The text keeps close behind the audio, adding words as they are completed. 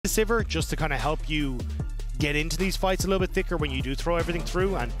Sivir just to kind of help you get into these fights a little bit thicker when you do throw everything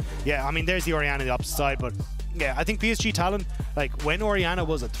through. And yeah, I mean, there's the Orianna on the opposite side, but yeah, I think PSG Talon, like when Orianna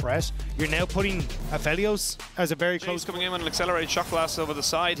was a threat, you're now putting Aphelios as a very close. Coming in with an accelerated shock blast over the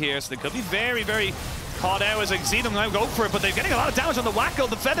side here, so they could be very, very caught out as I see them now go for it, but they're getting a lot of damage on the Wacko.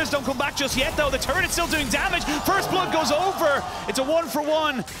 The feathers don't come back just yet though. The turret's still doing damage. First blood goes over. It's a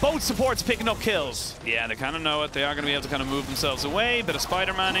 1-for-1. Both supports picking up kills. Yeah, they kind of know it. They are going to be able to kind of move themselves away. Bit of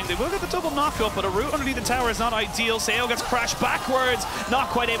Spider-Manning. They will get the double knock-up, but a route underneath the tower is not ideal. Sayo gets crashed backwards. Not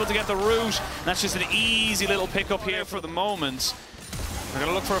quite able to get the route. That's just an easy little pickup here for the moment. They're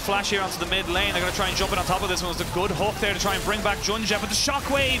going to look for a flash here onto the mid lane. They're going to try and jump in on top of this one. It's a good hook there to try and bring back Junja, but the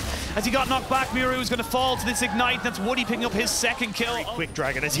shockwave, as he got knocked back, Miru is going to fall to this ignite. That's Woody picking up his second kill. Very quick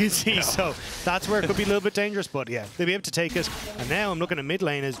dragon, as you see, so that's where it could be a little bit dangerous, but yeah, they'll be able to take it. And now I'm looking at mid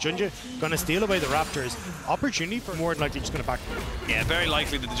lane as Junja going to steal away the Raptors. Opportunity for more than likely just going to back. Yeah, very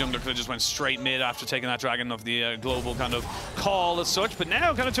likely that the jungler could have just went straight mid after taking that dragon of the global kind of call as such, but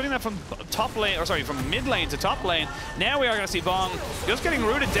now kind of turning that from top lane, or sorry, from mid lane to top lane. Now we are going to see Bong just getting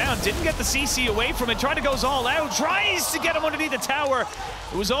rooted down, didn't get the CC away from it, tried to go all out, tries to get him underneath the tower.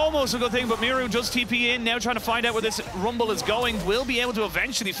 It was almost a good thing, but Miru just TP in, now trying to find out where this rumble is going. Will be able to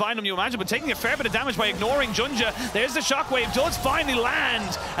eventually find him, you imagine, but taking a fair bit of damage by ignoring Junja. There's the shockwave, does finally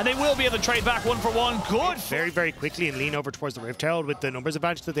land, and they will be able to trade back 1-for-1. Good. Very, very quickly and lean over towards the Rift Herald with the numbers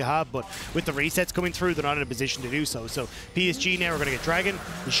advantage that they have, but with the resets coming through, they're not in a position to do so. So PSG now are going to get Dragon.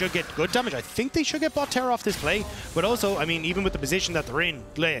 They should get good damage. I think they should get bot terror off this play, but also, I mean, even with the position that they're in,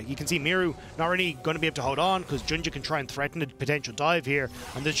 you can see Miru not really going to be able to hold on because Junja can try and threaten a potential dive here,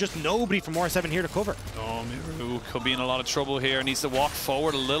 and there's just nobody from R7 here to cover. Oh, Miru could be in a lot of trouble here. Needs to walk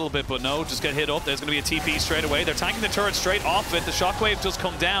forward a little bit, but no, just get hit up. There's going to be a TP straight away. They're tanking the turret straight off it. The shockwave does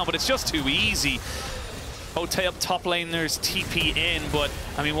come down, but it's just too easy. Hotel top laners TP in, but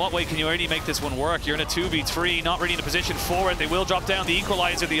I mean, what way can you already make this one work? You're in a 2v3, not really in a position for it. They will drop down the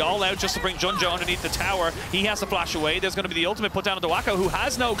equalizer, the all-out, just to bring Junja underneath the tower. He has to flash away. There's going to be the ultimate put down on the Wacko, who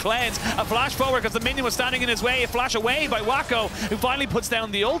has no cleanse. A flash forward because the minion was standing in his way. A flash away by Wacko, who finally puts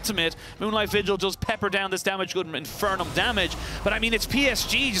down the ultimate. Moonlight Vigil does pepper down this damage, good Infernum damage. But I mean, it's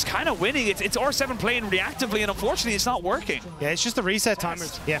PSG just kind of winning. It's R7 playing reactively, and unfortunately, it's not working. Yeah, it's just the reset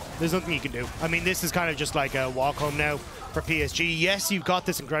timers. Yeah, there's nothing you can do. I mean, this is kind of just like a walk home now for PSG. Yes, you've got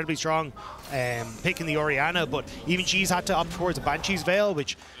this incredibly strong pick in the Orianna, but even she's had to opt towards a Banshee's Veil,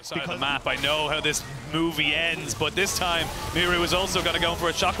 which because of the map, I know how this movie ends, but this time Miru is also going to go for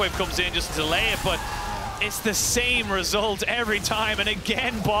a shockwave, comes in just to delay it, but it's the same result every time, and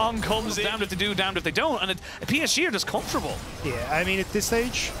again Bong comes in. Damned if they do, damned if they don't, and PSG are just comfortable. Yeah, I mean, at this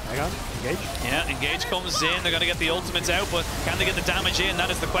stage, hang on, engage. Yeah, engage comes in, they're going to get the ultimates out, but can they get the damage in?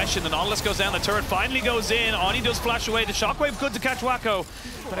 That is the question. The Nautilus goes down, the turret finally goes in, Oni does flash away, the shockwave good to catch Wacko.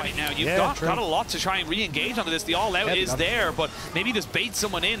 But right now, you've got a lot to try and re-engage onto this. The all-out is there, but maybe just bait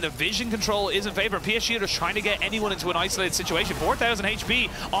someone in. The vision control is in favor. PSG are just trying to get anyone into an isolated situation. 4,000 HP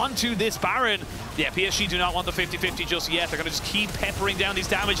onto this Baron. Yeah, PSG do not want the 50-50 just yet. They're going to just keep peppering down these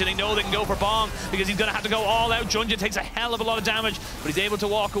damage, and they know they can go for Bong because he's going to have to go all out. Junja takes a hell of a lot of damage, but he's able to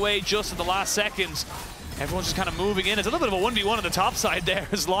walk away just at the last seconds. Everyone's just kind of moving in. It's a little bit of a 1v1 on the top side there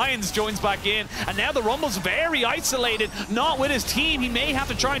as Lions joins back in. And now the Rumble's very isolated, not with his team. He may have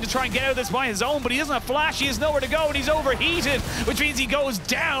to try and get out of this by his own, but he doesn't have flash. He has nowhere to go, and he's overheated, which means he goes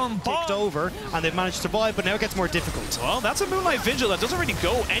down. Kicked over, and they've managed to survive, but now it gets more difficult. Well, that's a Moonlight Vigil that doesn't really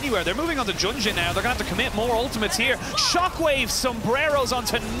go anywhere. They're moving on to Junja now. They're going to have to commit more ultimates here. Shockwave, sombreros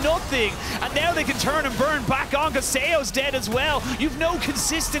onto nothing, and now they can turn and burn back on because Seo's dead as well. You've no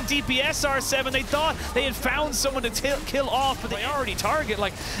consistent DPS, R7. They thought they had found someone to kill off, but they already target.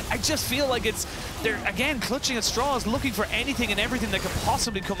 Like, I just feel like they're again clutching at straws, looking for anything and everything that could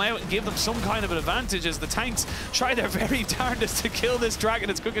possibly come out and give them some kind of an advantage as the tanks try their very darndest to kill this dragon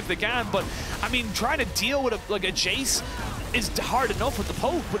as quick as they can. But I mean, trying to deal with a Jace is hard enough with the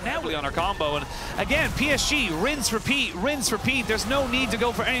poke, but now we're on our combo. And again, PSG, rinse, repeat. There's no need to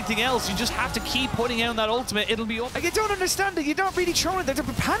go for anything else. You just have to keep putting out that ultimate. It'll be up. Like, you don't understand it. You don't really throw it. They're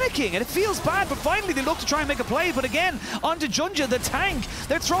panicking, and it feels bad, but finally they look to try and make a play. But again, onto Junja, the tank.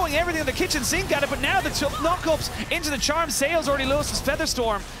 They're throwing everything in the kitchen sink at it, but now the knockups into the charm. Sales already lost his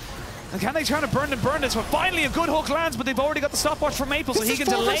Featherstorm. And can they try to burn this one? Finally, a good hook lands, but they've already got the stopwatch from Maple, so he can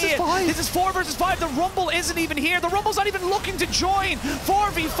delay it. This is 4 versus 5. The Rumble isn't even here. The Rumble's not even looking to join.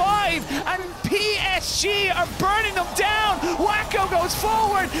 4v5, and PSG are burning them down. Wacko goes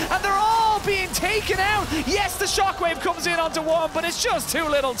forward, and they're all all being taken out. Yes, the shockwave comes in onto one, but it's just too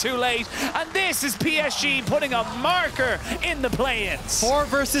little too late. And this is PSG putting a marker in the play-ins. 4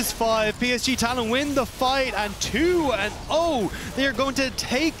 versus 5. PSG Talon win the fight, and 2-0. They are going to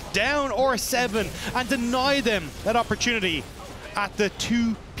take down R7 and deny them that opportunity at the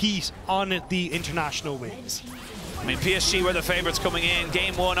 2-piece on the international wings. I mean, PSG were the favourites coming in.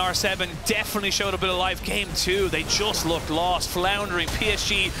 Game 1, R7 definitely showed a bit of life. Game 2, they just looked lost, floundering.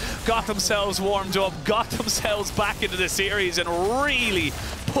 PSG got themselves warmed up, got themselves back into the series, and really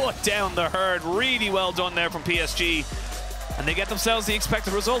put down the herd. Really well done there from PSG. And they get themselves the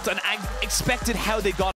expected result, and expected how they got